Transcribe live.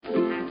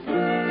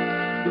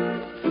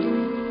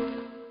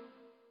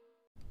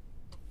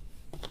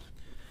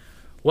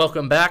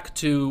Welcome back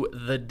to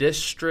the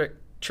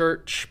District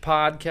Church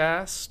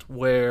podcast,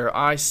 where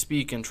I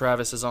speak and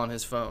Travis is on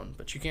his phone,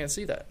 but you can't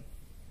see that.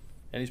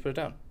 And he's put it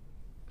down.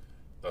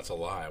 That's a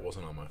lie. It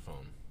wasn't on my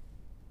phone.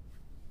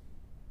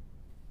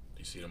 Do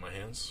you see it in my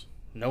hands?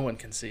 No one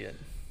can see it.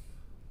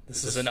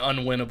 This is an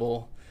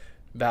unwinnable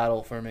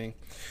battle for me.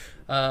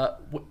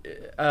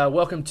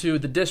 Welcome to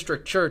the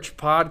District Church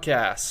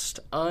podcast,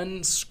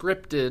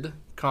 unscripted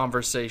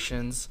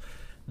conversations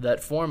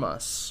that form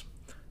us.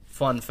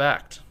 Fun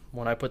fact.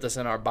 When I put this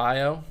in our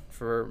bio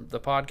for the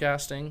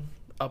podcasting,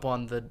 up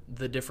on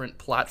the different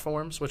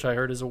platforms, which I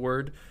heard is a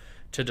word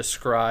to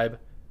describe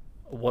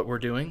what we're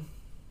doing.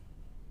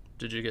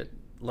 Did you get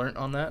learnt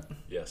on that?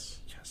 Yes.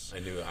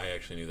 I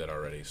actually knew that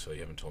already, so you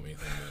haven't told me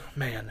anything new.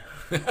 Man,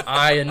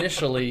 I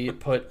initially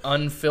put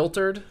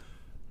unfiltered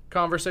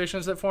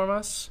conversations that form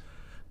us,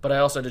 but I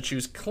also had to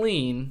choose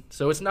clean,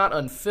 so it's not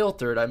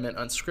unfiltered, I meant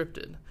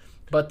unscripted.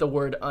 But the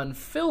word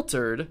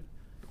unfiltered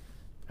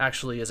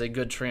actually is a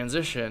good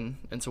transition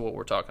into what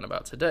we're talking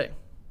about today,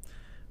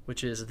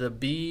 which is the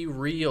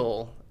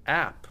BeReal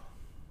app.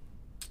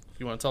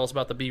 You want to tell us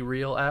about the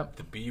BeReal app?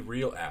 The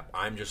BeReal app.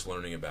 I'm just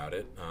learning about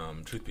it.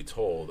 Truth be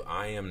told,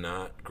 I am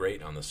not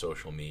great on the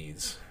social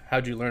medias.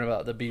 How'd you learn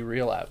about the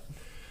BeReal app?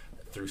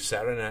 Through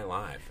Saturday Night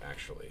Live,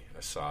 actually.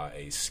 I saw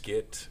a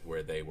skit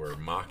where they were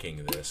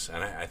mocking this,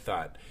 and I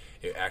thought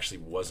it actually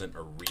wasn't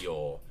a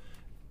real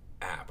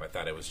app. I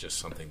thought it was just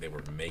something they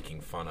were making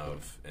fun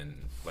of,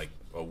 and like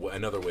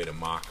another way to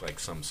mock like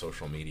some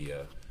social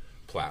media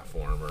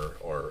platform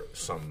or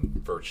some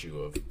virtue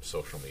of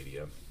social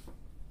media.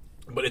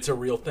 But it's a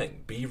real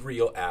thing.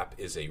 BeReal app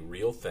is a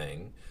real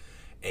thing,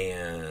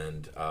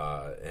 and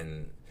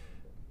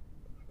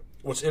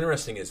what's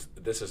interesting is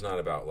this is not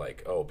about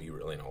like, oh,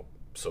 BeReal,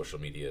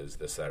 social media is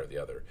this, that, or the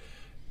other.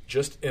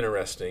 Just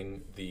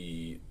interesting,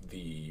 the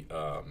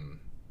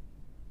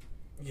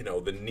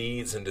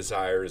needs and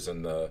desires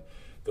and the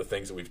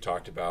things that we've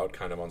talked about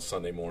kind of on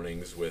Sunday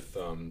mornings with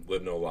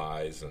Live No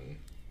Lies and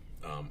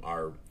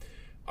our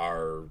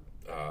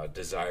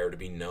desire to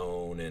be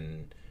known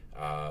and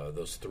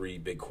those three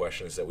big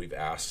questions that we've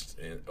asked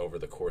over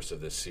the course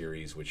of this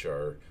series, which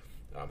are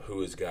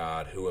who is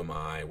God, who am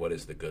I, what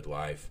is the good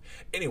life.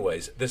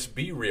 Anyways, this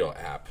BeReal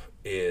app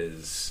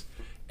is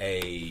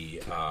a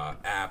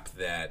app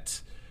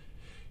that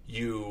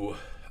you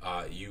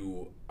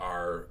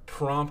are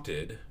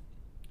prompted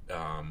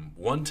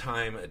once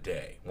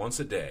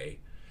a day,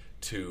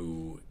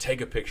 to take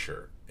a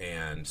picture.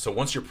 And so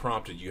once you're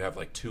prompted, you have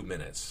like 2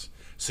 minutes.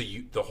 So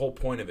the whole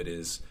point of it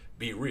is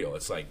be real.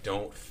 It's like,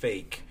 don't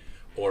fake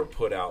or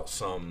put out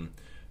some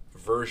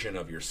version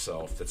of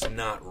yourself that's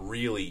not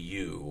really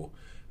you.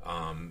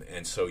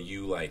 And so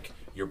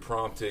you're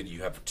prompted,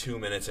 you have 2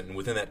 minutes, and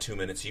within that 2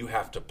 minutes, you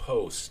have to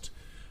post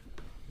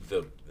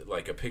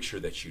a picture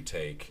that you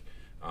take,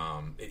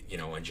 and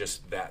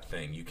just that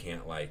thing. You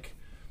can't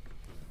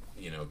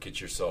get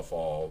yourself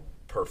all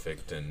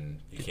perfect, and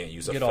you can't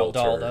use a filter. All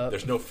dolled up.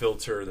 There's no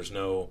filter.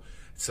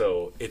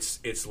 So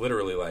it's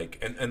literally like,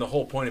 and the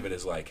whole point of it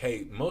is like,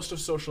 hey, most of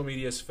social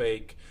media is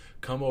fake.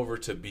 Come over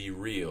to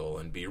BeReal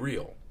and be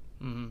real.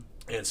 Mm-hmm.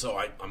 And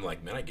so I'm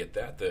like, man, I get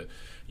that.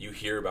 You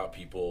hear about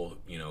people,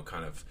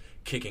 kind of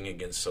kicking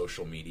against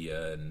social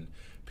media and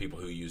people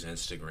who use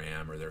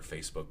Instagram or their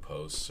Facebook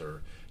posts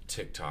or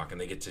TikTok, and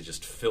they get to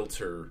just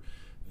filter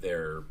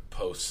their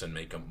posts and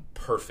make them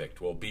perfect.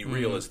 Well,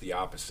 BeReal is the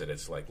opposite.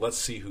 It's like, let's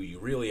see who you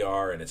really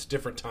are, and it's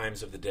different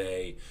times of the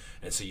day,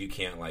 and so you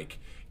can't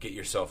get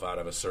yourself out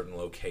of a certain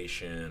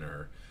location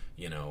or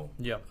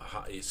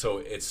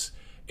So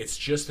it's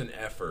just an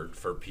effort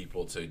for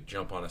people to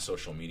jump on a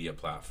social media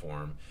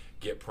platform,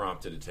 get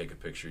prompted to take a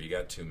picture. You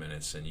got 2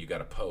 minutes, and you got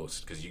to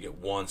post because you get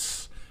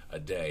once a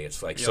day.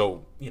 It's like,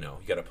 so you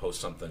got to post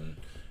something.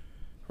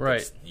 Right.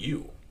 That's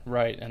you.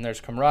 Right, and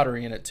there's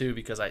camaraderie in it too,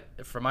 because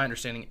from my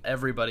understanding,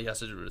 everybody has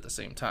to do it at the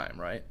same time,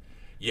 right?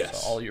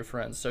 Yes. So all your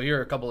friends. So here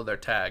are a couple of their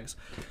tags.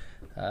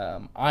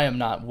 I am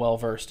not well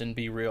versed in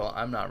BeReal.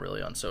 I'm not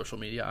really on social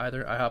media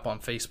either. I hop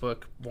on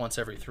Facebook once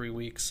every 3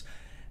 weeks,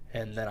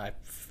 and then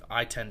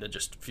I tend to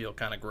just feel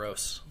kind of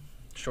gross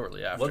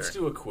shortly after.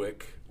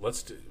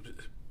 Let's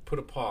put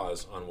a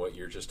pause on what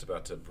you're just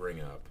about to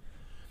bring up.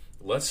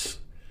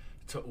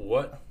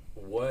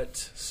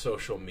 What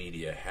social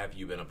media have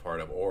you been a part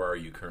of, or are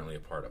you currently a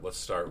part of? Let's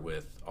start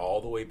with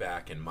all the way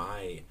back in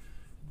my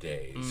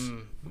days,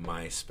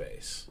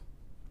 MySpace.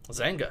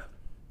 Zanga.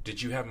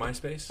 Did you have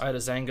MySpace? I had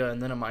a Zanga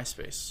and then a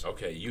MySpace.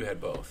 Okay, you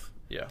had both.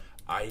 Yeah.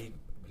 I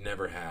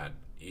never had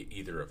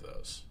either of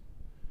those.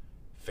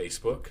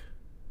 Facebook?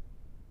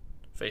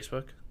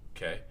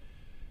 Okay.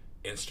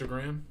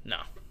 Instagram?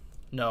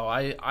 No.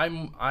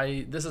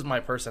 I this is my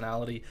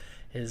personality,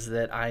 is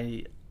that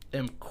I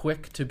am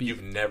quick to be...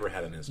 You've never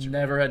had an Instagram?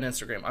 Never had an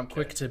Instagram. I'm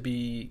quick to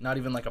be, not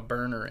even like a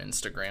burner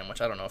Instagram,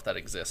 which I don't know if that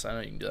exists. I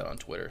know you can do that on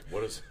Twitter.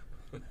 What is...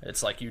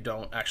 It's like you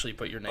don't actually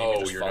put your name,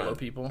 you just follow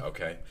people.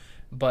 Okay.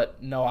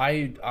 But no,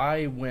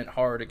 I went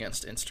hard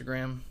against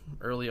Instagram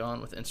early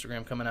on with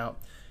Instagram coming out,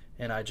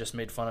 and I just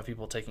made fun of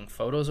people taking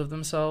photos of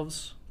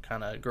themselves,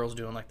 kind of girls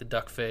doing like the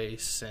duck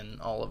face and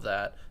all of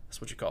that.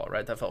 That's what you call it,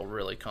 right? That felt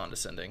really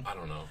condescending. I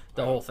don't know.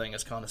 The whole thing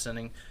is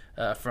condescending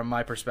from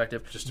my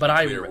perspective. Just to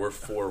be clear, we're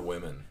for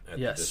women at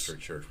Yes. the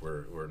district church.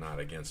 We're not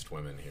against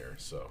women here.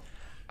 So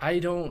I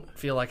don't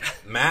feel like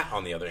Matt,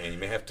 on the other hand, you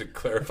may have to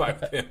clarify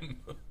with him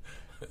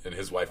and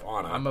his wife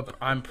Anna.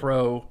 I'm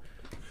pro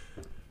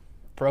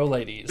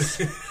ladies.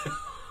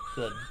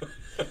 The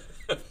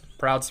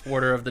proud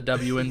supporter of the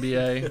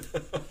WNBA.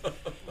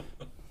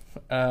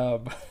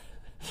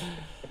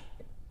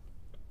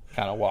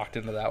 Kind of walked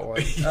into that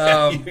one.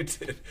 You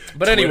did.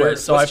 But Twitter. anyway,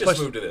 so Let's I just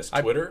pushed. move to this.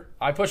 Twitter.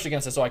 I pushed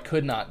against it, so I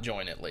could not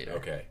join it later.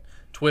 Okay.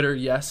 Twitter,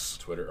 yes.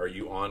 Twitter. Are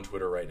you on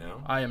Twitter right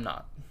now? I am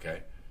not.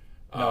 Okay.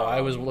 No,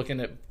 I was looking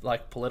at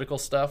like political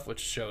stuff, which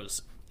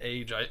shows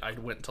age. I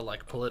went to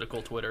like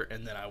political Twitter,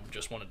 and then I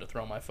just wanted to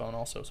throw my phone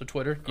also. So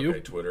Twitter, you?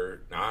 Okay,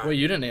 Twitter. Nah. Wait,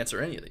 you didn't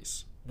answer any of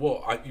these.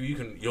 Well,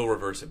 you'll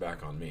reverse it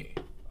back on me.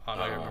 I'm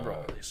not gonna remember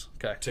all of these.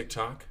 Okay.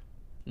 TikTok,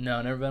 No,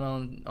 never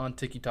been on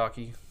TikTok.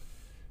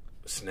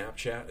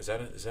 Snapchat. Is that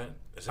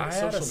I a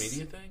had social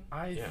media thing?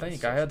 I Yeah, think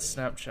it's I had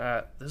social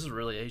Snapchat. This is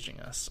really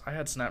aging us. I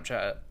had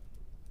Snapchat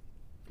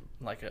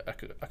like a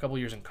couple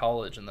years in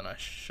college, and then I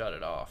shut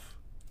it off.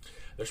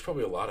 There's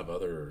probably a lot of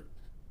other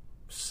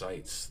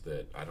sites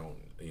that I don't,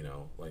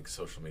 like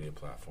social media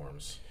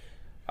platforms.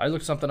 I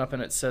looked something up,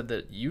 and it said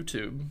that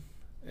YouTube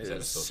Is that a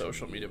is social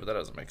social media? media, but that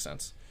doesn't make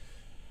sense.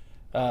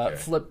 Okay.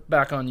 Flip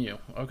back on you.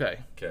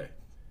 Okay. Okay.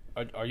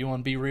 Are you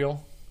on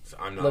BeReal? So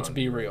I'm not. Let's on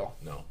be BeReal. real.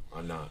 No,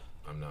 I'm not.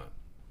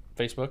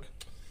 Facebook?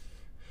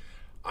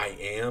 I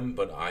am,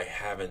 but I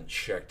haven't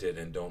checked it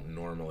and don't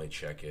normally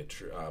check it.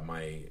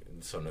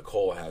 So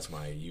Nicole has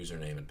my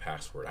username and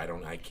password.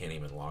 I can't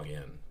even log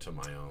in to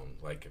my own.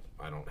 Like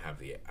I don't have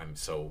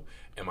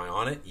am I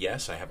on it?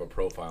 Yes, I have a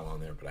profile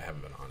on there, but I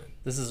haven't been on it.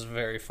 This is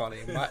very funny.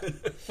 My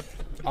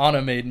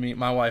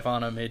wife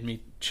Anna made me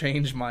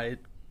change my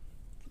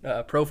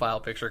profile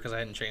picture because I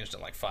hadn't changed in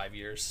like 5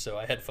 years. So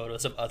I had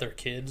photos of other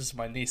kids,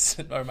 my niece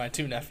or my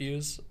two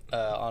nephews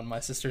on my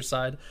sister's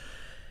side.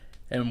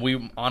 And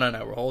Anna and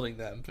I were holding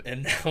them,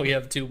 and now we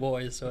have two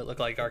boys, so it looked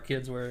like our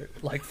kids were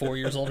like 4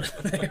 years older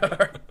than they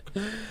are.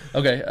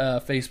 Okay,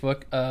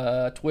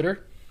 Facebook,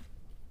 Twitter.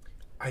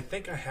 I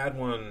think I had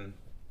one,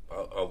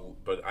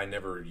 but I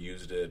never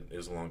used it. It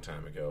was a long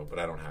time ago, but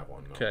I don't have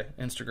one. No. Okay,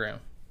 Instagram.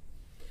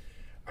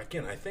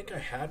 Again, I think I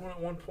had one at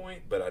one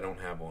point, but I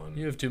don't have one.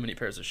 You have too many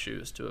pairs of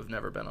shoes to have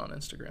never been on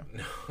Instagram.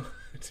 No,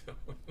 I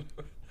don't.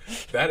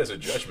 That is a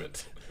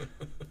judgment.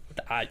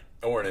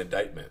 Or an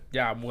indictment.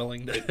 Yeah, I'm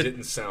willing to. It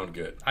didn't sound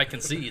good. I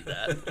concede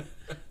that.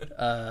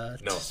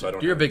 No, so I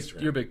don't. You're have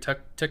a big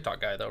TikTok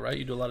guy, though, right?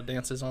 You do a lot of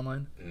dances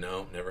online.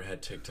 No, never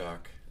had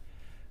TikTok.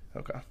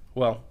 Okay.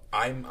 Well,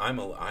 I'm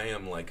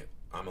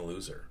a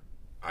loser.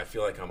 I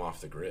feel like I'm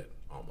off the grid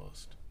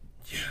almost.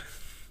 Yeah.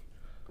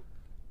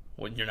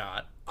 When you're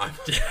not. I'm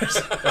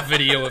A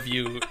video of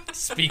you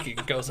speaking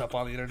goes up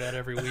on the internet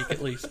every week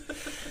at least.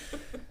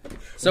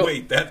 So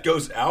wait, that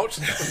goes out?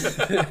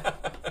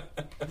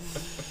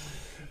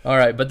 All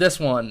right, but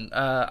this one,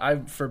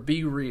 for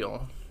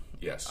BeReal.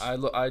 Yes.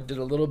 I did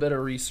a little bit of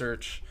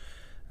research.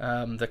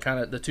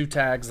 The two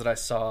tags that I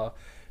saw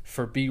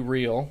for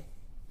BeReal.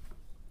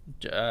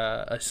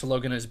 A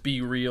slogan is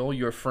 "Be real,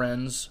 your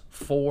friends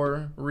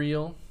for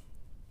real."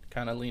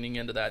 Kind of leaning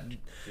into that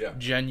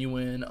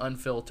genuine,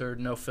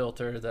 unfiltered, no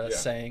filter. The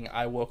saying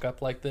 "I woke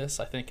up like this,"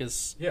 I think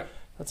is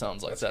that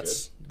sounds like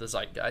that's the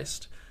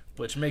zeitgeist,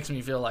 which makes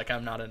me feel like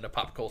I'm not into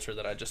pop culture.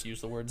 That I just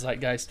use the word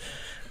zeitgeist.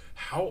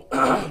 How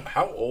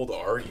old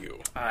are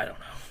you? I don't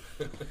know.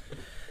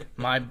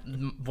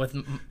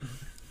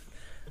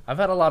 I've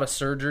had a lot of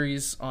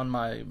surgeries on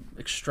my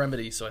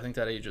extremities, so I think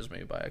that ages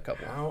me by a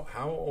couple.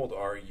 How old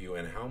are you,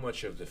 and how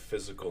much of the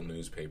physical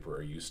newspaper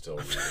are you still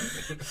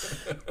reading?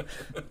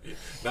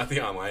 Not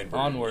the online version.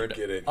 Onward. You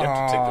get it. You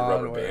have to take the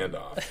rubber band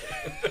off.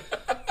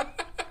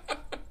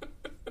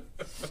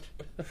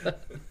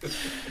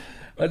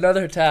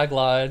 Another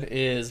tagline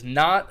is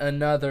 "Not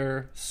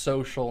another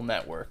social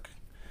network."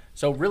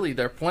 So really,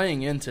 they're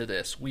playing into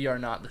this. We are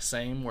not the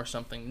same. We're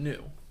something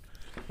new.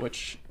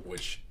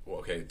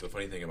 Okay, the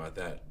funny thing about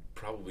that,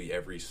 probably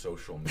every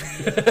social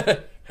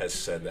media has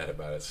said that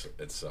about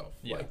itself.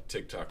 Yeah. Like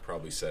TikTok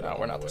probably said, "No,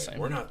 we're not the same.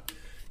 We're not,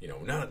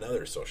 not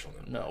another social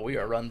network. No, we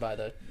are run by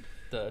the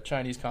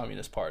Chinese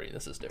Communist Party.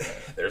 This is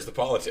different." There's the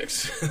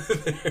politics.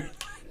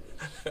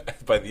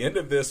 By the end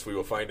of this, we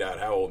will find out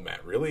how old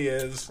Matt really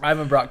is. I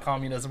haven't brought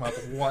communism up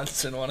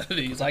once in one of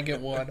these. I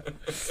get one.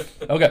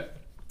 Okay.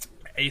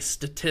 A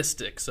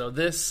statistic. So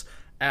this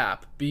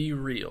app,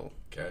 BeReal,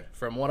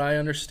 from what I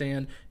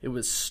understand, it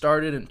was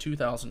started in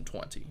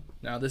 2020.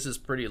 Now, this is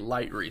pretty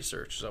light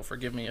research, so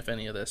forgive me if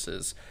any of this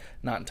is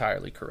not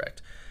entirely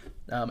correct.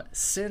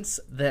 Since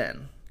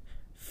then,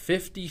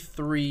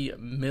 53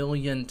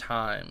 million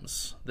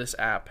times this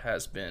app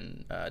has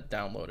been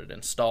downloaded,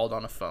 installed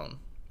on a phone.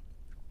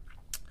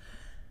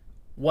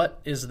 What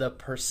is the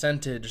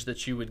percentage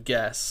that you would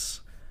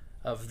guess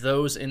of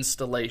those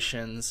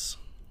installations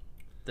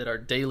that are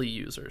daily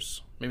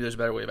users? Maybe there's a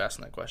better way of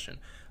asking that question.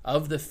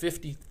 Of the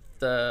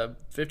the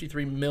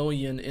 53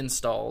 million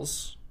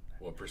installs,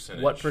 what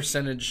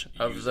percentage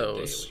of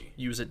those daily?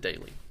 Use it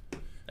daily?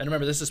 And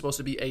remember, this is supposed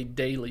to be a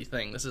daily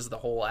thing. This is the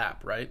whole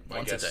app, right?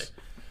 Once a day.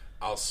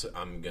 I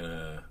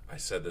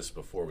said this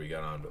before we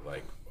got on, but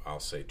like I'll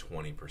say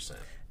 20%.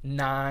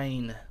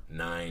 9%.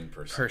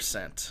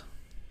 9%.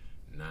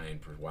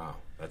 Wow,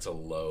 that's a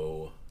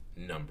low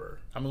number.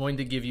 I'm going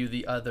to give you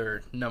the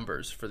other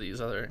numbers for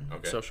these other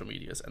social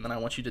medias, and then I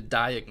want you to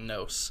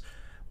diagnose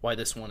why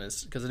this one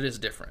is, because it is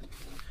different.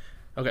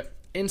 Okay,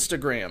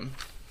 Instagram,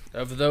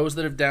 of those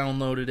that have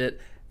downloaded it,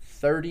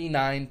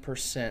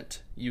 39%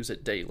 use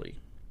it daily.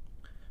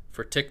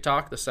 For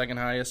TikTok, the second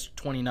highest,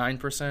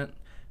 29%.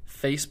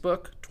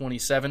 Facebook,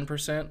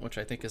 27%, which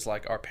I think is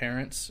like our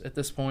parents at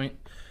this point,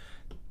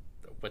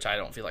 which I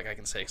don't feel like I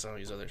can say because I don't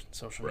use other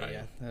social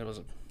media. That was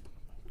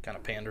kind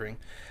of pandering.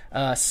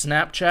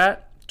 Snapchat,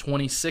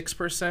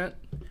 26%.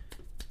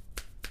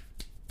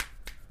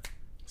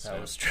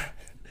 That was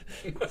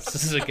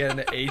this is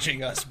again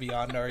aging us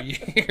beyond our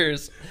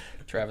years.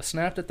 Travis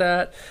snapped at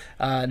that.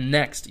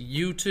 Next,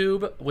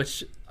 YouTube,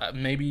 which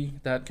maybe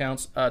that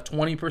counts,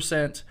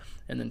 20%,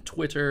 and then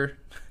Twitter.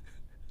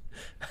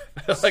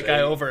 I feel like I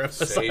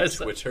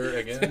overemphasized Twitter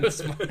again.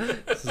 This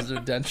is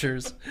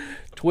dentures.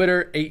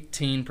 Twitter,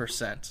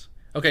 18%.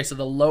 Okay, so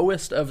the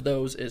lowest of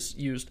those is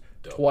used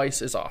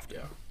twice as often.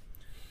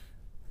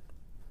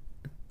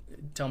 Yeah.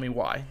 Tell me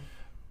why.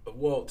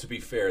 Well, to be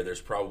fair,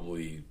 there's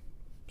probably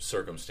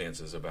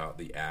circumstances about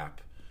the app.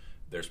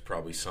 There's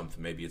probably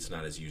something, maybe it's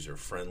not as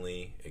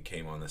user-friendly. It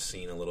came on the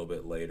scene a little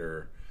bit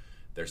later.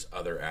 There's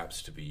other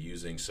apps to be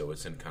using, so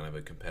it's in kind of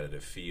a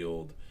competitive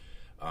field.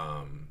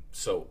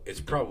 So it's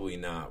probably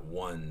not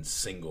one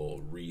single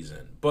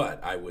reason,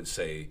 but I would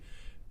say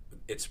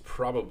it's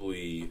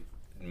probably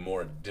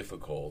more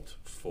difficult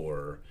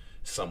for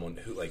someone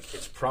who, like,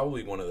 it's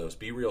probably one of those,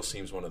 BeReal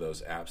seems one of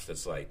those apps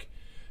that's like,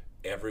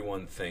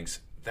 everyone thinks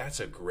that's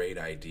a great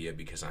idea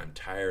because I'm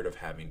tired of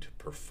having to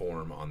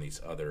perform on these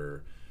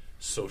other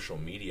social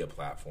media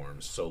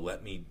platforms, so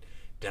let me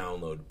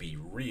download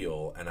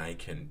BeReal and I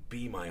can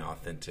be my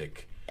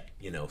authentic,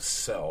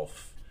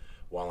 self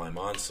while I'm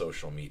on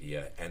social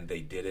media. And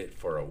they did it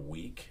for a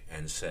week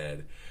and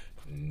said,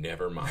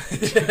 never mind.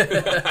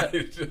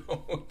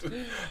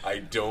 I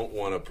don't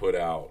want to put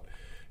out,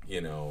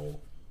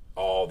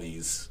 all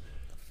these,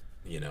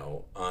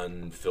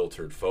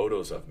 unfiltered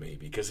photos of me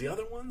because the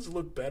other ones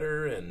look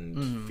better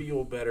and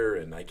feel better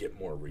and I get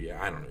more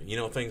I don't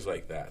know, things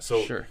like that.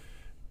 So sure.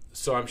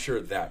 So I'm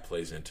sure that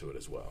plays into it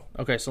as well.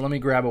 Okay, so let me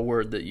grab a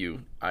word that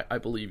I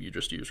believe you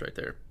just used right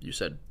there. You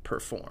said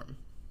perform.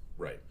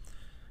 Right.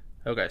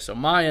 Okay, so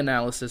my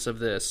analysis of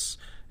this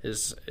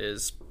is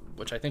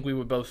which I think we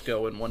would both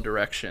go in one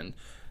direction,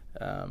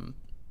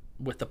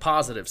 with the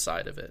positive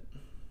side of it.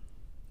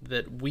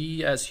 That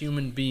we as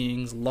human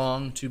beings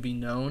long to be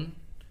known,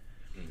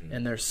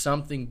 and there's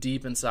something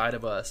deep inside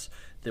of us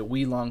that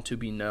we long to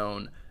be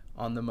known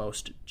on the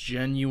most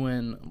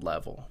genuine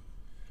level.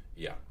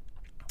 Yeah.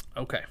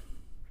 Okay.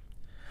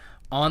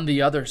 On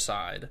the other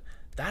side,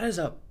 that is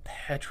a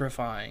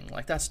petrifying,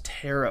 that's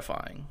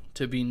terrifying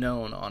to be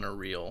known on a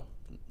real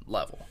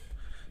level.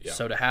 Yeah.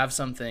 So to have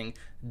something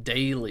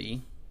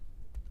daily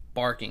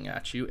barking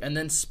at you, and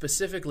then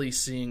specifically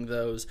seeing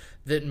those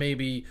that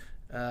maybe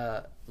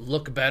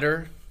look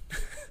better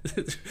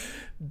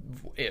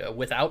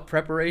without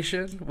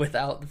preparation,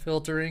 without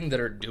filtering, that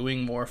are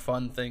doing more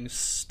fun things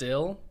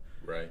still,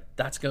 right?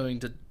 That's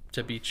going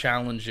to be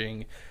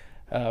challenging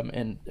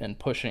and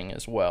pushing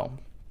as well.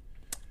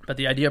 But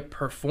the idea of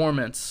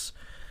performance,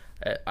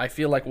 I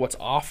feel like what's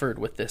offered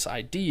with this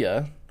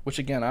idea, which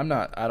again,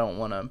 I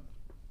don't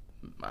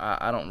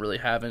really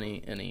have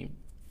any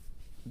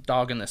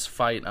dog in this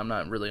fight. I'm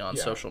not really on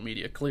social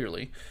media,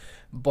 clearly,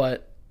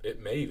 but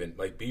it may even,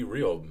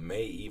 BeReal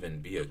may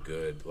even be a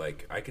good,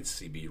 I could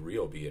see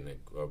BeReal being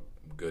a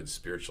good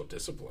spiritual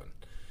discipline.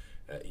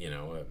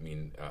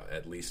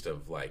 At least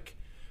of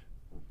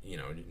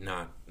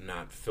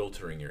not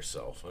filtering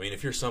yourself. I mean,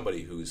 if you're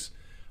somebody who's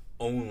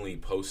only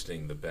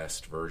posting the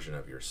best version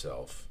of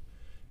yourself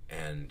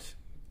and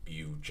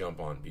you jump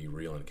on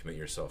BeReal and commit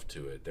yourself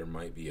to it, there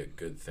might be a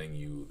good thing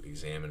you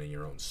examine in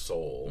your own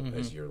soul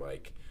as you're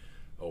like,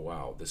 oh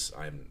wow,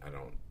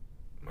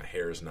 my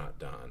hair is not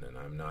done and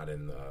I'm not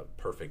in the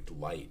perfect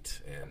light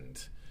and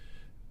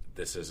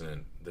this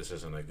isn't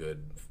a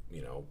good,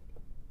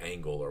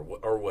 angle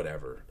or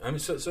whatever. I mean,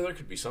 so there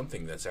could be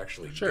something that's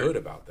actually good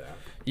about that.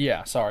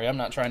 Yeah, sorry, I'm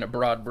not trying to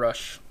broad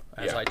brush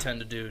as I tend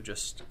to do,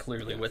 just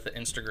clearly with the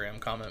Instagram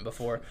comment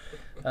before.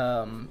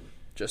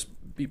 Just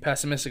be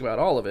pessimistic about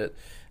all of it.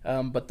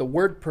 But the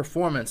word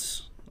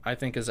performance, I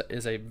think, is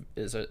an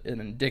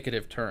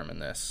indicative term in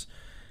this,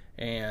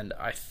 and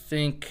I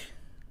think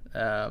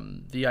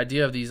the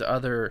idea of these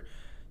other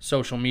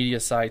social media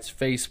sites,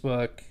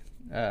 Facebook,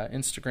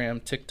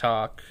 Instagram,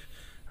 TikTok,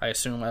 I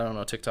don't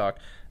know TikTok.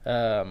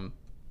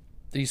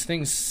 These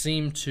things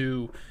seem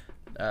to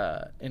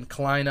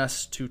incline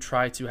us to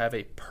try to have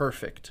a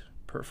perfect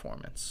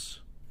performance.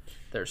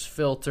 There's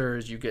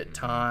filters, you get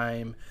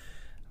time.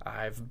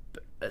 I've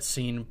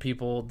seen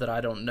people that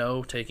I don't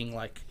know taking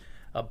like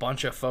a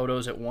bunch of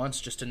photos at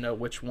once just to know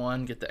which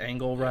one, get the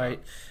angle right.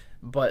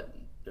 But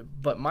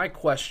my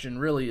question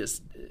really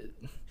is,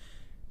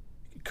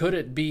 could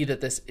it be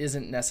that this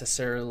isn't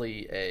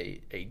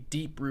necessarily a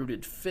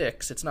deep-rooted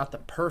fix? It's not the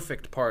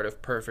perfect part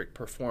of perfect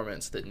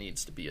performance that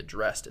needs to be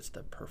addressed. It's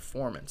the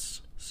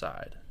performance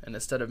side. And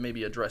instead of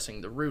maybe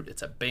addressing the root,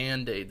 it's a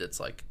Band-Aid that's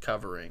like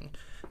covering,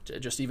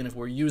 just even if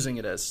we're using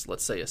it as,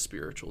 let's say, a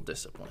spiritual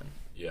discipline.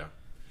 Yeah.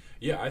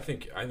 I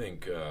think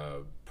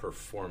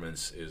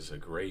performance is a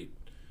great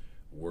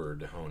word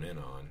to hone in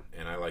on.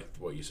 And I like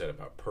what you said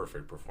about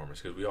perfect performance,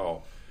 because we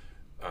all,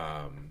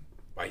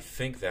 I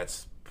think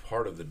that's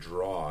part of the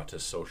draw to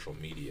social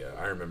media.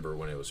 I remember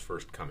when it was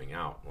first coming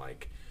out,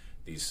 like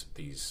these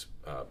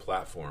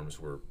platforms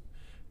were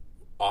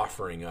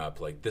offering up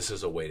like, this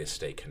is a way to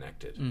stay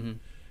connected,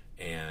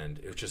 and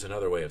which is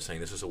another way of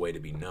saying this is a way to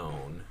be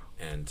known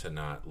and to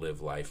not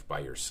live life by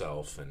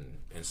yourself and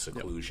in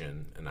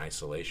seclusion and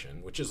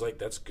isolation, which is like,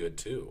 that's good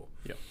too.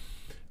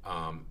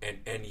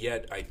 And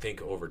yet I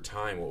think over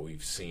time what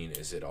we've seen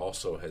is it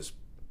also has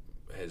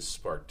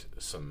sparked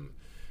some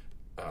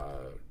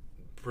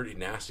pretty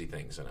nasty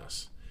things in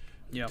us.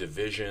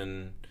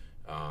 Division.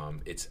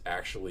 It's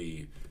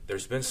actually,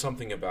 there's been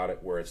something about it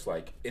where it's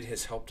like it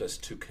has helped us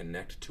to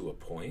connect to a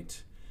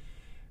point,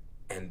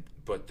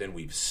 but then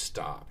we've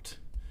stopped,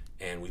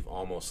 and we've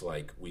almost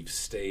like we've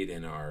stayed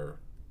in our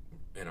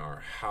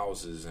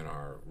houses, in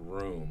our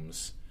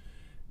rooms,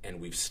 and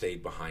we've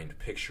stayed behind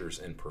pictures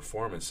and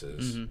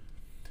performances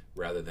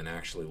rather than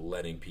actually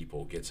letting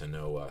people get to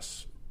know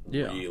us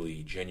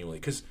really genuinely.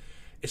 Because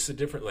it's the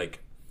different,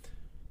 like,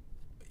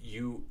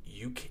 you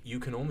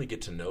can only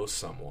get to know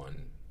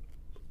someone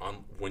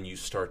when you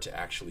start to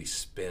actually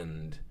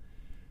spend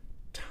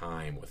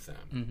time with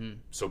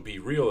them. So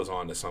BeReal is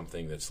on to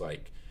something that's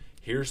like,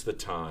 here's the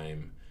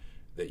time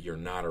that you're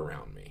not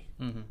around me,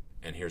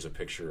 and here's a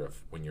picture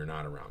of when you're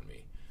not around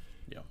me.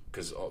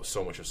 Because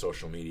so much of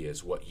social media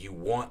is what you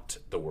want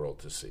the world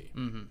to see.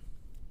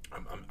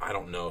 I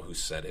don't know who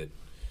said it.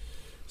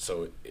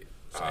 So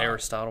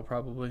Aristotle,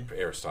 probably.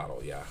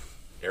 Aristotle, yeah.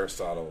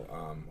 Aristotle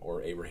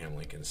or Abraham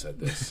Lincoln said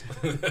this.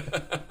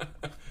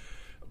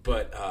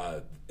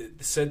 But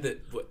it said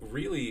that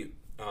really,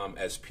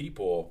 as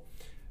people,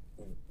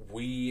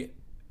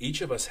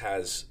 each of us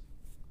has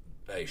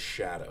a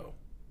shadow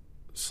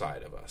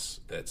side of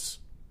us that's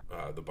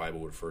the Bible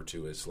would refer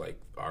to as like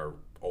our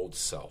old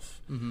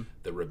self,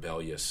 the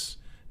rebellious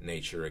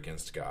nature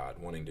against God,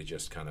 wanting to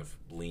just kind of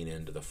lean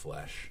into the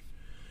flesh.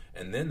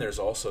 And then there's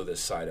also this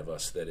side of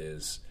us that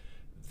is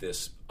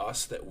this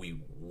us that we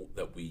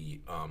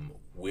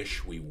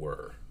wish we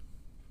were.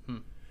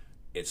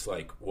 It's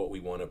like what we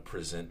want to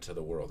present to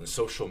the world, and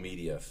social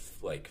media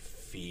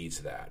feeds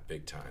that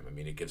big time. I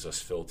mean, it gives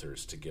us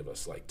filters to give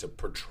us like to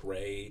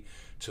portray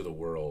to the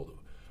world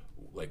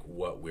like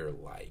what we're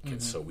like,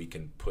 and so we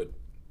can put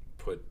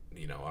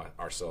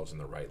ourselves in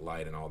the right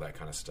light and all that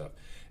kind of stuff.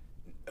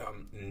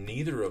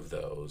 Neither of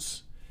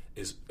those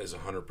is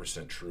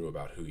 100% true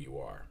about who you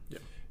are.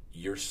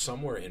 You're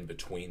somewhere in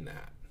between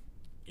that.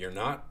 You're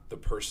not the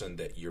person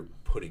that you're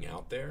putting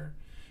out there,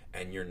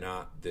 and you're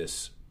not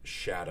this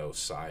shadow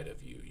side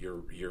of you.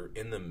 You're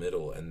in the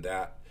middle, and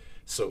that.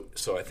 So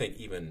I think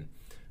even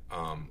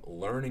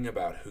learning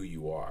about who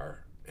you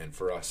are, and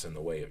for us in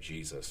the way of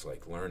Jesus,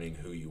 like learning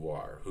who you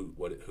are,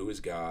 who is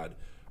God,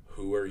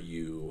 who are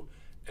you,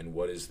 and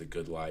what is the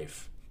good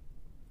life.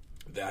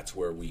 That's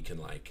where we can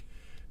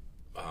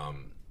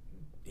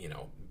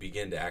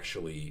begin to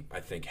actually, I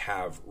think,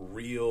 have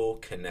real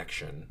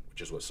connection,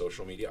 which is what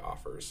social media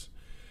offers.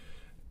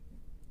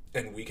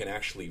 And we can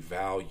actually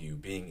value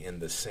being in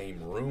the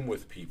same room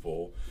with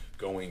people,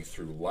 going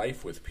through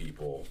life with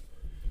people,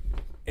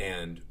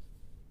 and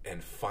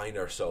find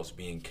ourselves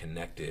being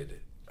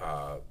connected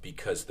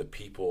because the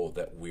people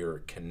that we're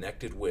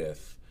connected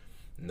with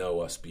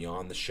know us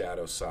beyond the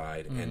shadow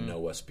side and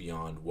know us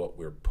beyond what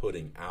we're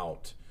putting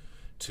out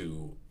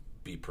to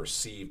be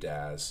perceived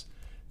as.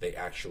 They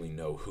actually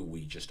know who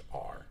we just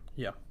are.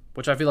 Yeah,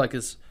 which I feel like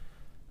is,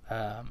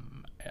 I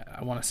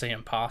want to say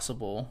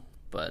impossible,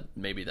 but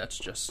maybe that's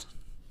just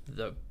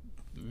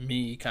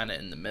me kind of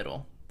in the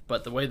middle.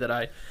 But the way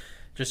that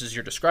just as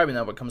you're describing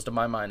that, what comes to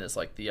my mind is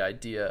like the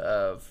idea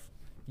of,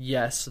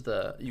 yes,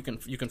 you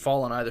can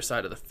fall on either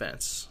side of the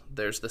fence.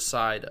 There's the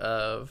side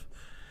of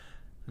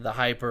the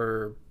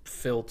hyper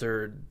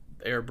filtered,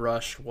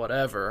 airbrush,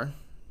 whatever,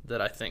 that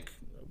I think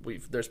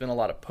there's been a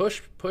lot of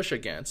push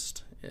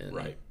against.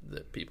 Right.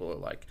 That people are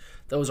like,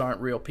 those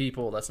aren't real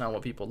people. That's not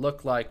what people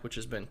look like, which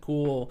has been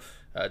cool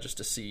just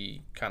to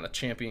see kind of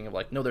championing of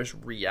like, no, there's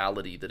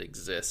reality that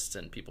exists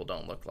and people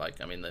don't look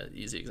like. I mean, the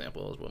easy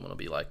example is women will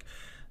be like,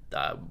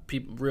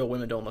 real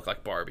women don't look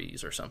like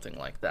Barbies or something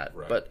like that.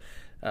 Right. But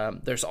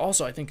there's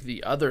also, I think,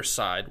 the other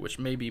side, which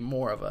may be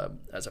more of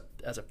as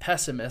a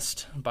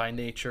pessimist by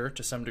nature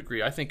to some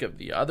degree. I think of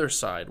the other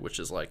side, which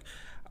is like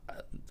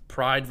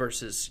pride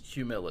versus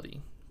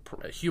humility.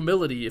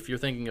 Humility, if you're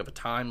thinking of a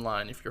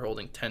timeline, if you're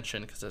holding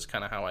tension, because that's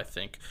kind of how I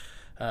think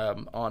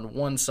on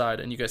one side,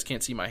 and you guys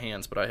can't see my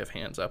hands, but I have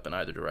hands up in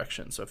either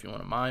direction. So if you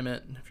want to mime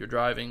it, if you're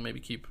driving, maybe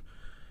keep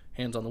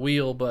hands on the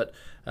wheel. But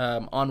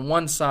on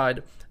one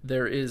side,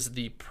 there is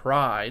the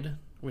pride,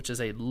 which is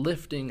a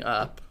lifting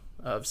up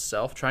of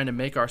self, trying to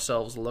make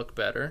ourselves look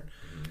better,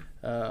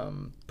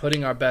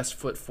 putting our best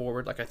foot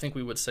forward. Like I think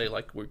we would say,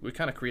 like we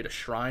kind of create a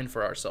shrine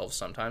for ourselves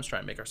sometimes, try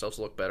and make ourselves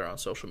look better on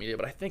social media.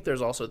 But I think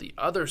there's also the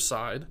other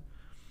side,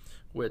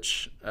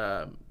 which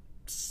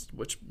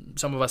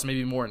some of us may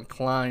be more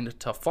inclined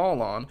to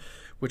fall on,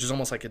 which is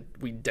almost like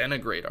we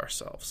denigrate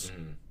ourselves,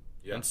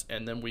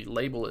 and then we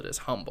label it as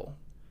humble.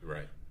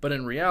 Right. But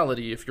in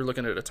reality, if you're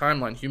looking at a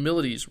timeline,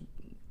 humility's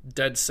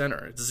dead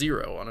center. It's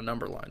 0 on a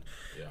number line.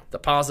 Yeah. The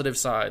positive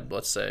side,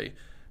 let's say,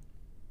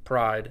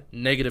 pride,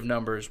 negative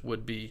numbers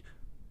would be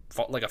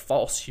like a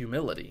false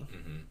humility.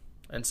 Mm-hmm.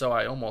 And so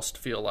I almost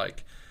feel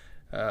like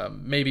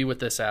maybe with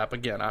this app,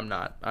 again, I'm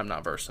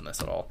not versed in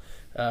this at all,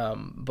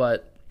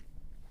 but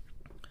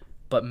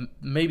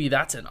maybe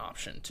that's an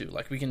option too.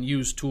 Like we can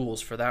use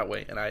tools for that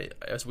way. And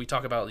as we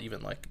talk about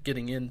even like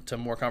getting into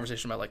more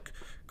conversation about like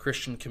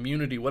Christian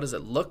community, what does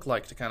it look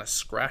like to kind of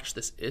scratch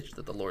this itch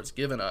that the Lord's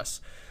given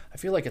us? I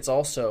feel like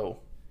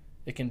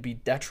it can be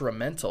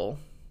detrimental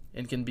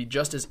and can be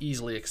just as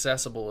easily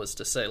accessible as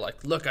to say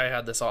like, look, I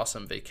had this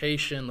awesome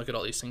vacation. Look at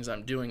all these things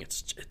I'm doing.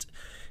 It's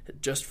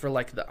just for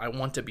like I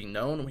want to be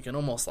known. We can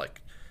almost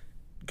like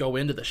go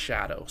into the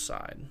shadow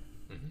side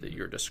that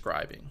you're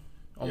describing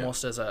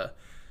almost as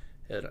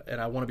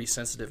and I want to be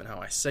sensitive in how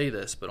I say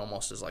this, but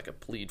almost as like a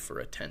plead for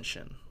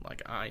attention.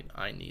 Like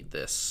I need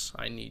this,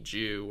 I need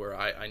you, or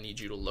I need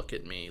you to look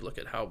at me, look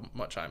at how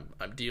much I'm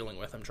dealing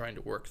with. I'm trying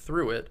to work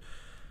through it.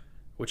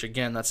 Which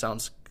again, that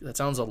sounds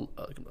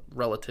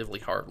relatively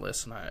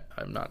heartless, and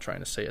I'm not trying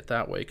to say it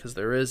that way because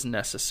there is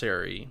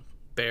necessary.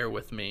 Bear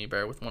with me,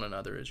 bear with one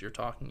another, as you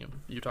talked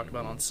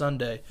about on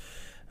Sunday.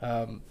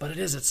 But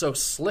it's so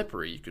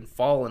slippery. You can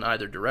fall in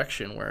either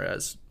direction.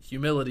 Whereas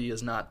humility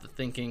is not the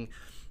thinking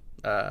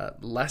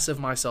less of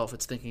myself;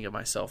 it's thinking of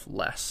myself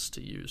less,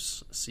 to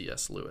use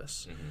C.S.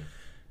 Lewis. Mm-hmm.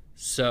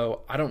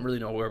 So I don't really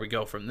know where we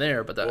go from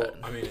there. But that,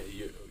 well, I mean,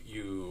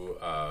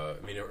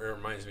 it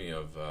reminds me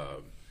of.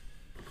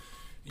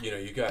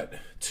 You got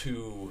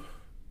two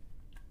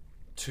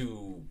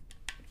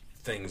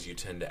things you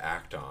tend to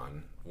act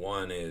on.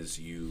 One is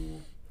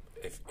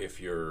if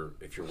you're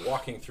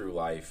walking through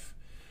life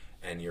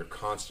and you're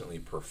constantly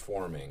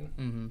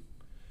performing,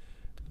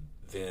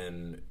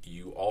 then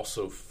you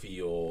also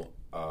feel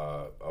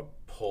a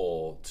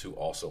pull to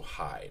also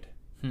hide.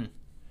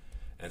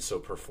 And so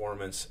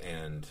performance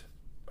and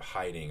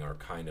hiding are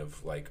kind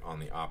of like on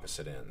the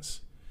opposite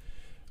ends.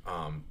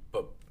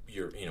 But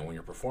when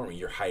you're performing,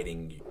 you're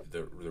hiding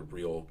the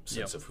real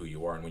sense of who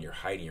you are, and when you're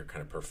hiding, you're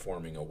kind of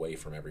performing away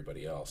from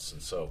everybody else. And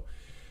so,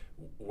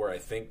 where I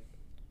think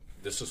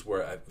this is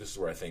where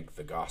I think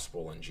the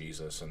gospel and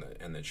Jesus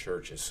and the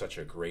church is such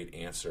a great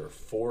answer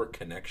for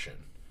connection,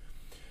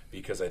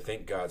 because I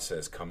think God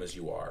says, "Come as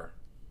you are."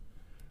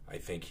 I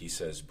think He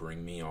says,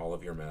 "Bring me all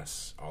of your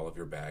mess, all of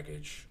your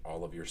baggage,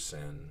 all of your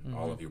sin,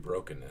 all of your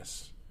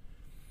brokenness."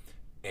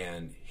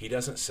 And He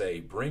doesn't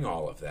say, "Bring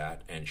all of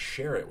that and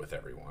share it with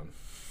everyone."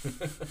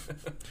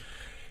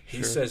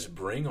 He says,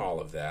 bring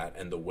all of that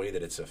and the way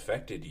that it's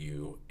affected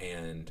you,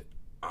 and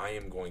I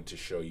am going to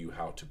show you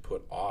how to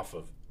put off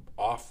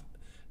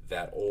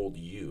that old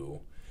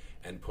you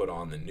and put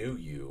on the new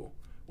you,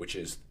 which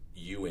is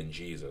you in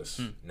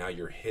Jesus. Now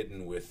you're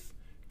hidden with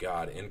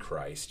God in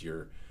Christ.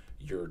 You're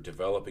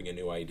developing a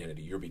new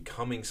identity. You're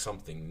becoming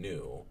something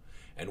new.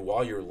 And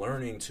while you're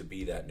learning to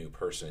be that new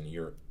person,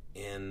 you're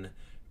in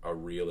a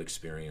real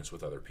experience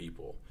with other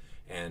people.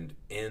 And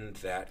in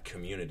that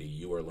community,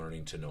 you are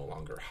learning to no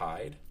longer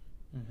hide,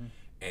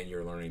 and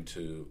you're learning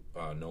to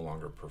no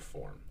longer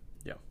perform.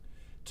 Yeah.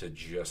 To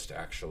just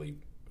actually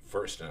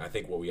first, and I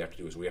think what we have to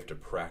do is we have to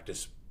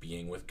practice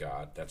being with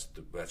God.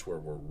 That's where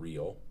we're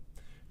real.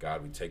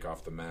 God, we take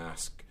off the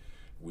mask.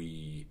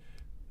 We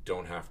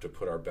don't have to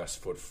put our best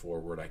foot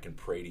forward. I can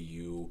pray to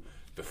you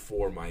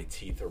before my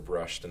teeth are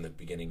brushed in the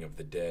beginning of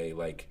the day.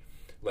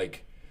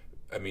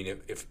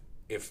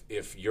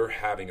 If you're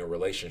having a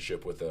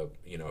relationship with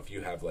if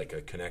you have like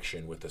a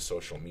connection with the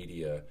social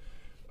media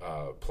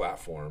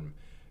platform,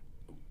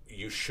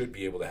 you should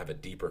be able to have a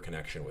deeper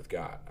connection with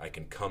God. I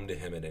can come to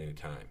Him at any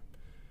time.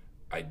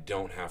 I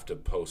don't have to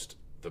post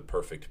the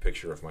perfect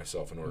picture of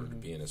myself in order to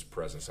be in His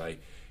presence. I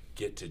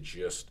get to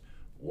just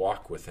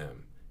walk with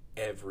Him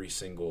every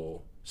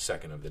single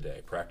second of the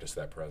day, practice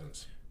that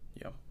presence.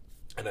 Yeah.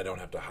 And I don't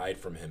have to hide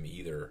from Him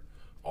either.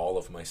 All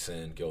of my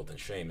sin, guilt, and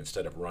shame.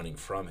 Instead of running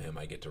from Him,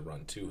 I get to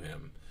run to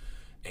Him.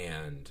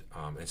 And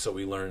so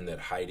we learn that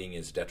hiding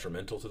is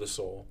detrimental to the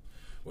soul.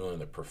 We learn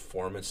that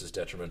performance is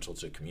detrimental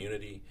to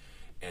community.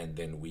 And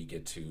then we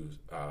get to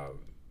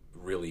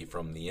really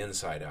from the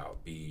inside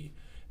out be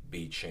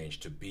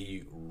changed, to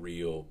be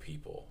real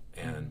people,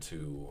 and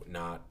to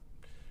not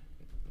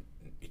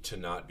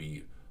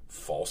be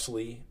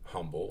falsely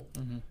humble,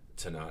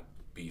 to not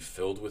be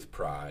filled with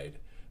pride,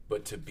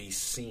 but to be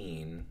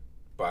seen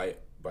by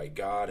by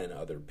God and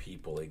other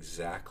people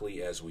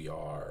exactly as we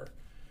are,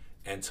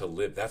 and to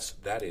live. That's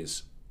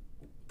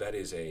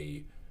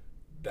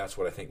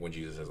what I think when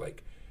Jesus says,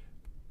 like,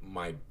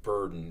 my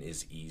burden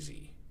is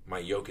easy, my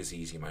yoke is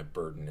easy, my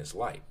burden is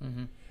light.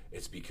 Mm-hmm.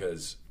 It's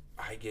because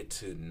I get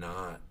to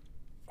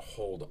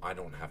I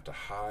don't have to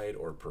hide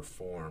or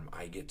perform.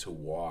 I get to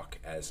walk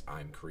as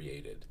I'm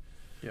created,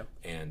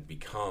 and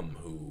become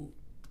who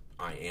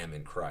I am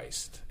in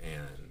Christ.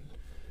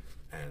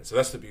 And so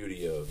that's the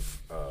beauty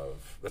of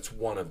that's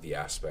one of the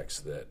aspects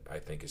that I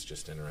think is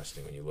just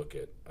interesting when you look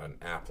at an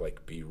app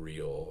like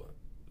BeReal,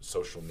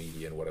 social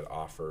media and what it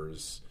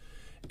offers,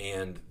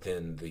 and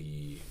then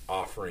the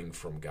offering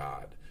from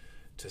God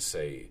to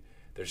say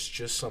there's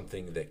just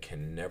something that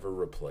can never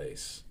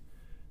replace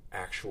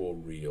actual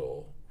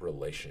real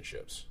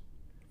relationships,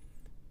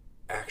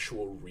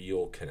 actual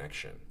real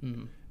connection.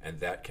 Mm-hmm. And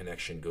that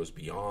connection goes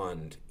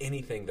beyond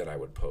anything that I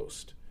would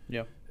post.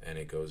 Yeah. And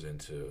it goes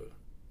into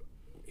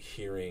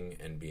hearing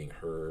and being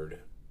heard,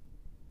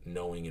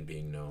 knowing and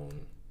being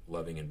known,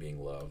 loving and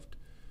being loved,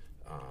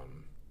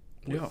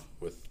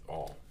 with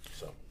all.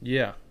 So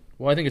yeah.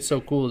 Well, I think it's so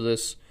cool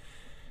this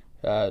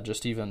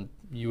just even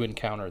you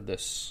encountered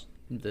this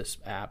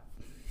app.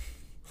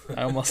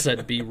 I almost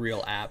said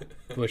BeReal app,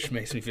 which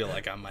makes me feel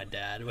like I'm my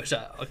dad, which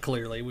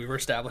clearly we were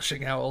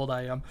establishing how old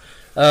I am.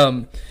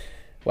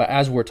 Well,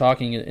 as we're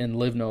talking in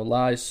Live No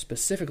Lies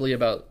specifically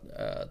about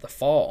the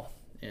fall,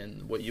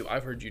 and what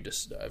I've heard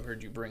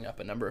you bring up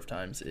a number of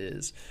times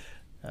is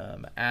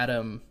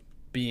Adam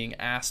being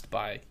asked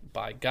by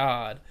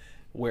God,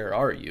 "Where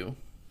are you?"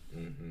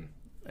 Mm-hmm.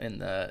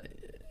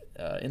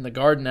 In the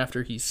garden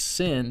after he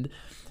sinned.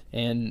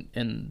 And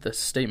the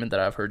statement that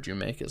I've heard you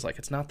make is like,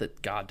 it's not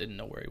that God didn't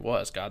know where he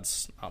was.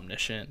 God's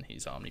omniscient.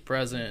 He's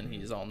omnipresent. Mm-hmm.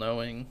 He's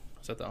all-knowing.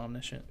 Is that the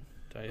omniscient?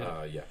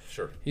 Yeah,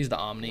 sure. He's the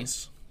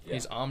omnis. Yeah.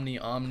 He's omni.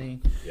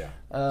 Yeah.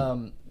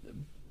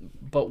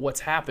 But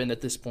what's happened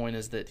at this point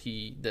is that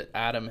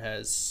Adam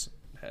has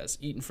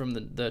eaten from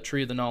the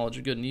tree of the knowledge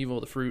of good and evil,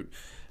 the fruit,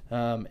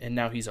 and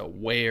now he's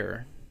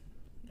aware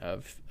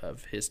of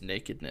his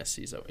nakedness.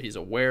 He's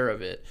aware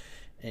of it.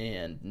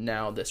 And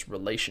now this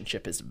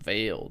relationship is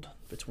veiled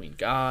between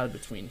God,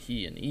 between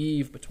he and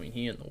Eve, between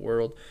he and the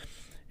world.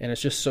 And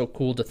it's just so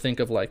cool to think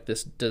of like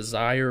this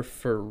desire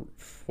for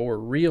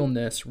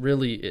realness.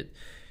 Really,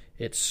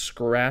 it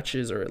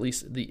scratches, or at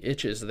least the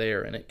itch is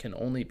there, and it can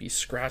only be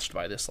scratched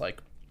by this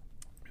like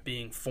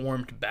being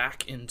formed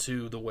back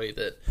into the way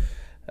that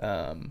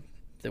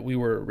that we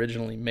were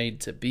originally made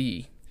to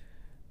be.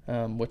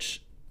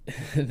 Which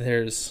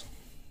this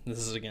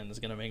is going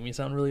to make me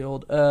sound really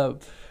old.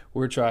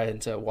 We're trying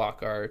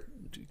to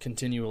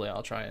continually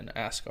I'll try and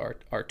ask our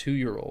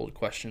 2-year-old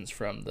questions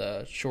from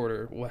the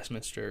shorter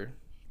Westminster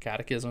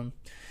Catechism.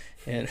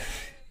 And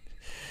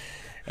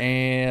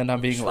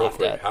I'm being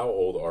laughed at. How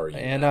old are you?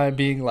 And I'm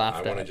being laughed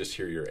at. I want to just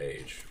hear your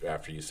age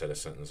after you said a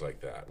sentence like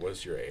that. What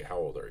is your age? How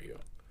old are you?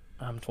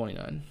 I'm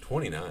 29.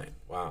 29.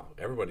 Wow.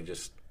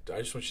 I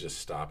just want you to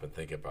stop and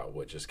think about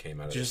what just came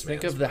out of just this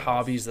think man's of the mouth.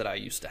 hobbies that I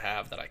used to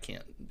have that I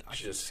can't. I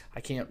was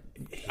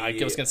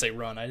going to say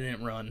run. I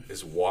didn't run.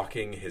 Is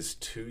walking his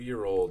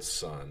 2-year-old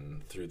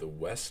son through the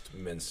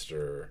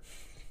Westminster.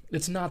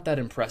 It's not that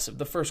impressive.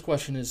 The first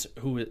question is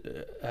who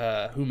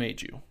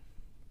made you?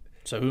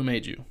 So who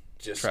made you?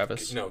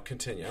 Travis. No,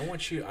 continue. I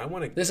want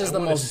to. This is the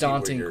most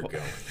daunting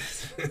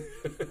question.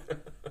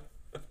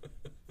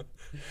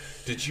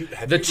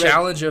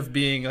 Challenge of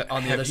being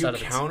on the other side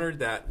of it. Have you countered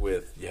that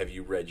with? Have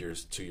you read your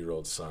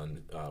 2-year-old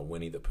son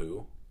Winnie the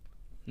Pooh?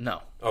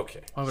 No.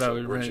 Okay. Why would I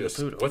read Winnie the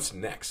Pooh? What's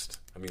next?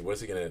 I mean,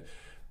 what's he gonna?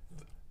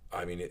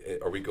 I mean,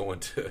 are we going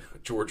to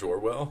George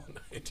Orwell?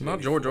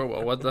 Not George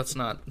Orwell. That's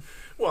not.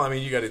 Well, I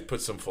mean, you got to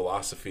put some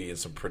philosophy and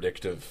some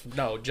predictive.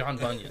 No, John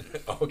Bunyan.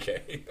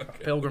 Okay.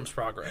 Pilgrim's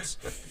Progress.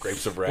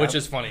 Grapes of Wrath. Which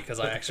is funny because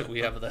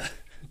we have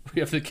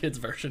the kids'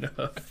 version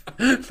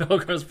of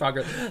Pilgrim's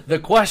Progress. The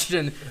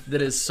question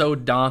that is so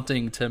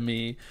daunting to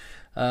me,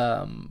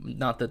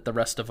 not that the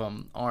rest of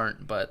them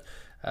aren't, but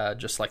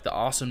just like the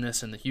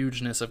awesomeness and the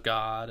hugeness of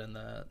God and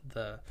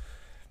the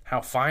how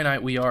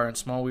finite we are and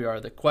small we are.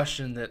 The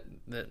question that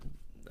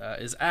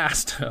is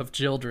asked of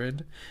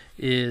children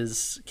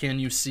is, can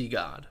you see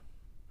God?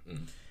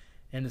 Mm.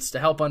 And it's to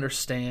help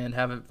understand,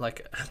 have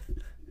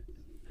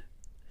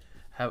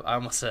I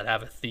almost said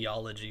have a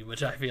theology,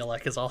 which I feel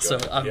like is also,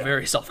 I'm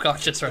very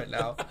self-conscious right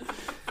now.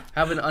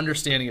 Have an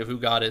understanding of who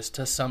God is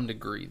to some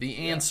degree.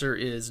 The answer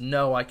is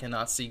no, I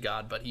cannot see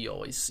God, but he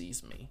always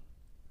sees me.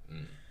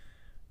 Mm.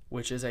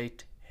 Which is a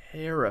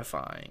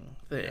terrifying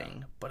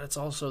thing, but it's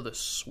also the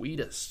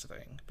sweetest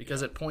thing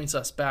because it points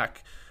us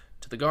back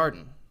to the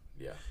garden.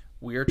 Yeah.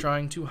 We are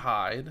trying to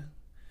hide.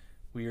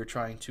 We are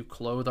trying to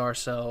clothe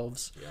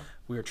ourselves. Yeah.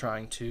 We are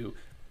trying to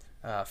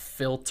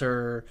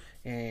filter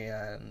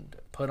and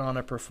put on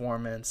a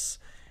performance.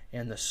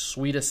 And the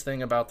sweetest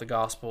thing about the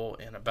gospel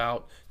and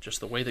about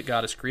just the way that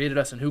God has created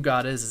us and who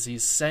God is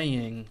he's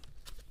saying,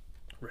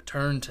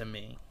 return to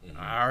me. Mm-hmm.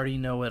 I already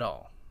know it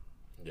all.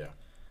 Yeah.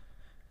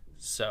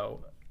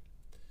 So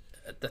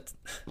That's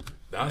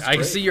That's I can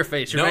great. see your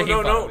face. You're No, making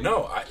no, fun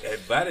no, of me. no.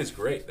 That is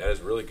great. That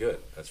is really good.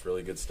 That's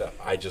really good stuff.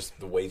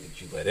 The way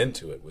that you led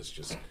into it was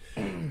just,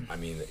 I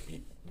mean,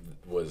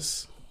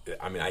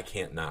 I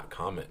can't not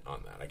comment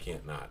on that. I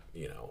can't not,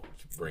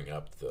 bring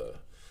up the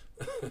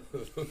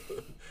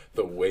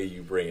the way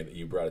you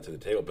brought it to the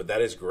table. But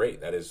that is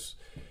great. That is,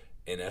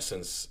 in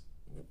essence,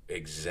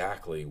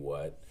 exactly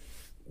what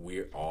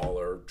we all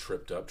are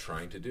tripped up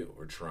trying to do.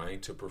 We're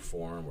trying to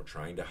perform. We're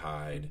trying to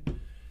hide,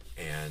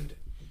 and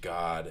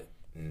God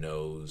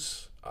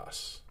knows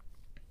us.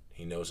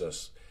 He knows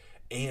us,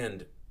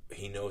 and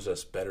he knows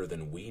us better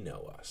than we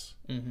know us,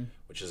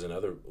 which is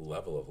another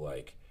level of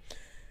like,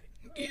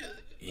 yeah,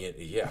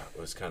 it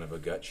was kind of a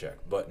gut check.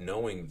 But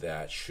knowing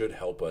that should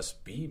help us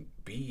be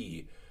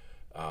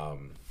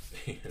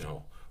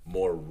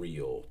more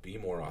real, be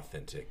more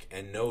authentic,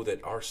 and know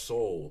that our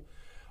soul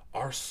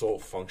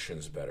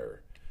functions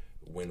better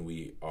when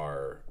we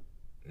are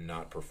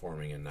not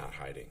performing and not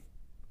hiding.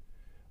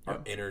 Our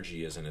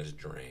energy isn't as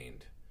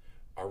drained.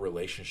 Our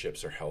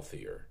relationships are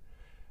healthier.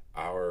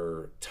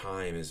 Our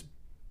time is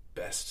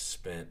best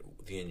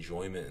spent. The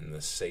enjoyment and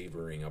the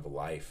savoring of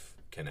life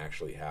can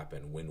actually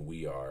happen when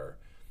we are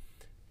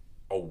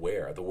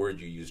aware. The word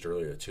you used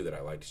earlier too that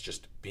I liked is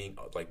just being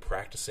like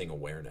practicing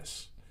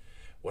awareness.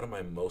 What am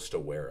I most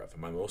aware of?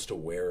 Am I most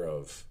aware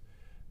of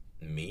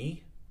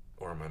me,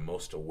 or am I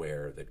most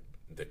aware that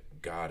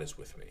God is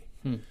with me?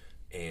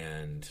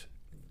 And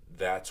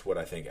that's what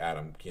I think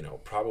Adam,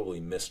 probably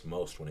missed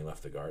most when he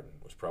left the garden,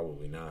 was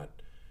probably not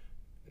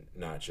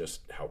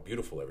just how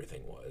beautiful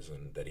everything was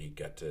and that he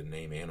got to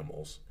name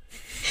animals.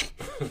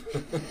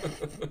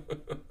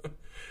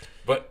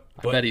 but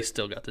I bet he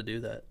still got to do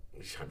that.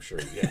 I'm sure,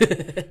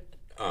 yeah.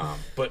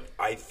 But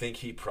I think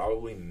he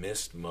probably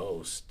missed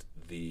most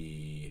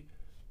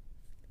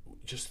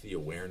just the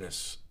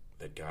awareness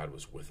that God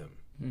was with him,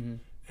 and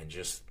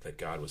just that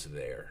God was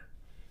there.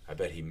 I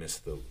bet he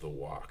missed the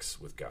walks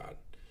with God,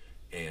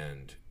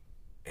 and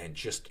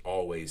just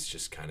always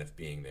just kind of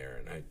being there.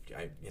 And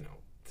I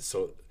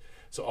so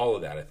all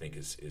of that I think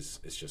is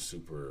just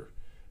super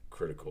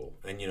critical.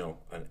 And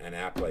an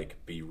app like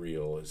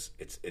BeReal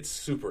it's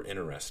super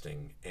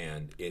interesting,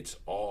 and it's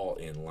all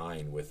in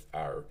line with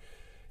our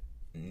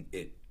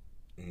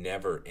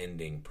never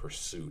ending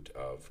pursuit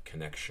of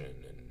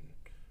connection and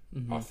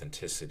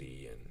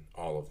authenticity and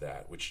all of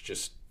that, which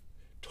just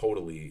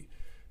totally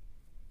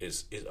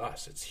is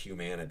us. It's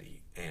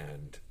humanity,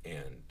 and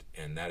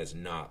that is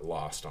not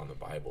lost on the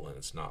Bible, and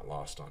it's not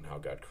lost on how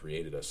God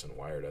created us and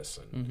wired us,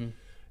 and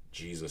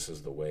Jesus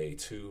is the way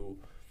to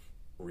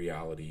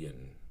reality.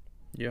 And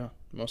yeah,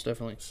 most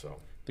definitely. So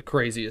the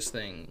craziest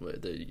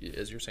thing,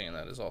 as you're saying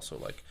that, is also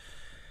like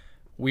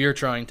we are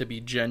trying to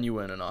be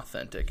genuine and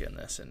authentic in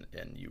this, and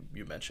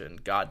you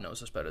mentioned God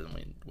knows us better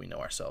than we know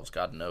ourselves.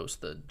 God knows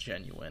the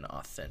genuine,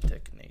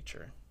 authentic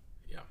nature.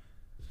 Yeah.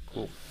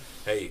 Cool.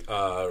 Hey,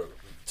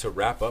 to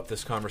wrap up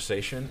this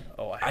conversation,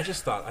 I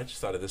just thought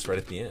of this right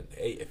at the end.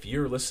 Hey, if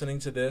you're listening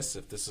to this,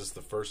 if this is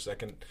the first,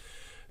 second,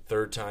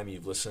 third time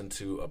you've listened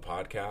to a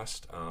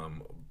podcast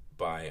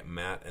by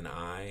Matt and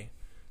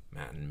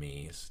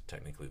me is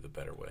technically the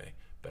better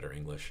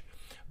English,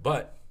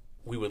 but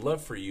we would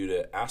love for you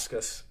to ask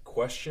us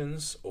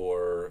questions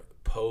or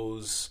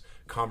pose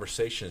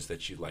conversations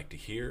that you'd like to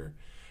hear.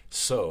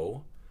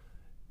 So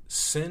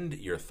send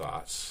your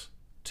thoughts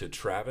to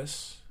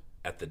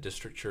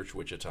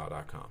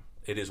Travis@thedistrictchurchwichita.com.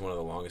 It is one of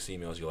the longest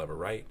emails you'll ever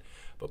write,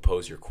 but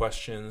pose your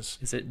questions.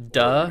 Is it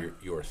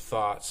your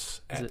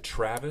thoughts at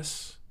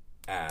Travis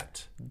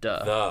at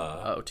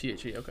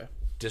THE okay.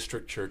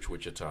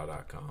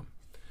 districtchurchwichita.com.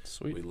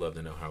 Sweet. We'd love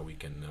to know how we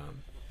can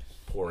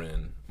pour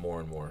in more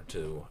and more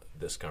to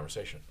this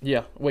conversation.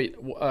 Yeah. Wait.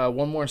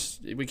 One more.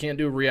 We can't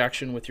do a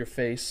reaction with your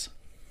face.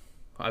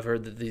 I've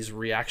heard that these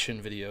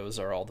reaction videos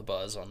are all the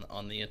buzz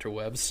on the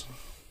interwebs.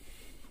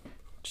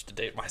 Just to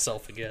date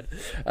myself again.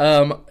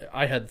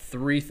 I had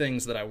 3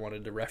 things that I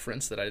wanted to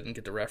reference that I didn't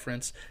get to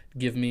reference.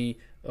 Give me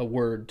a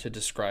word to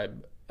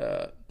describe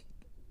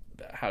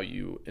how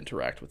you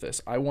interact with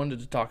this. I wanted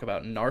to talk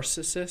about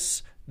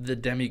Narcissus, the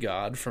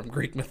demigod from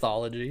Greek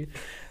mythology.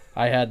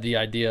 I had the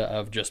idea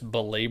of just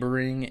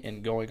belaboring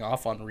and going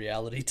off on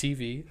reality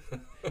TV,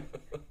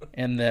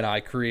 and then I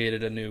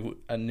created a new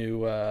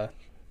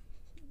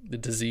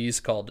disease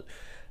called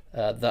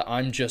the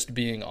 "I'm just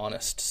being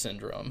honest"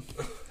 syndrome.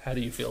 How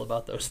do you feel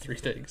about those 3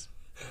 things?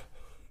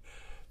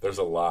 There's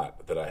a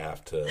lot that I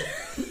have to.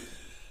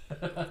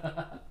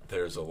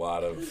 There's a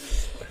lot of.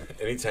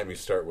 Anytime you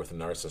start with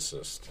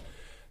narcissist.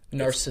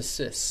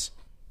 Narcissus.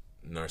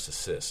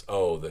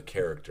 Oh, the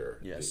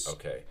character. Yes.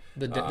 Okay.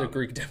 The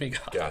Greek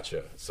demigod.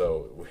 Gotcha.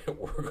 So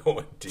we're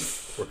going deep.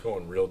 We're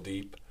going real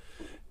deep,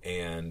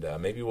 and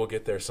maybe we'll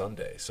get there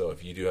someday. So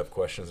if you do have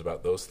questions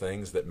about those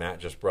things that Matt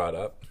just brought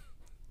up,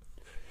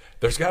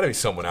 there's got to be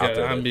someone out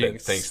there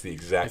that thinks the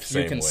exact same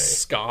way. You can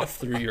scoff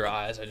through your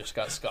eyes. I just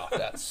got scoffed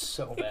at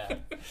so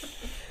bad.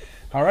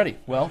 Alrighty.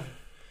 Well,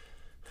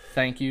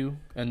 thank you.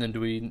 And then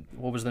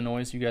what was the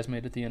noise you guys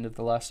made at the end of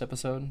the last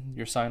episode?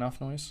 Your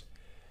sign-off noise?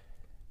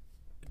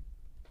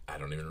 I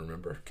don't even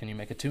remember. Can you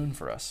make a tune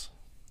for us?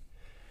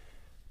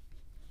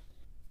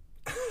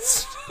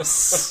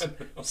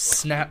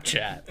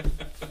 Snapchat.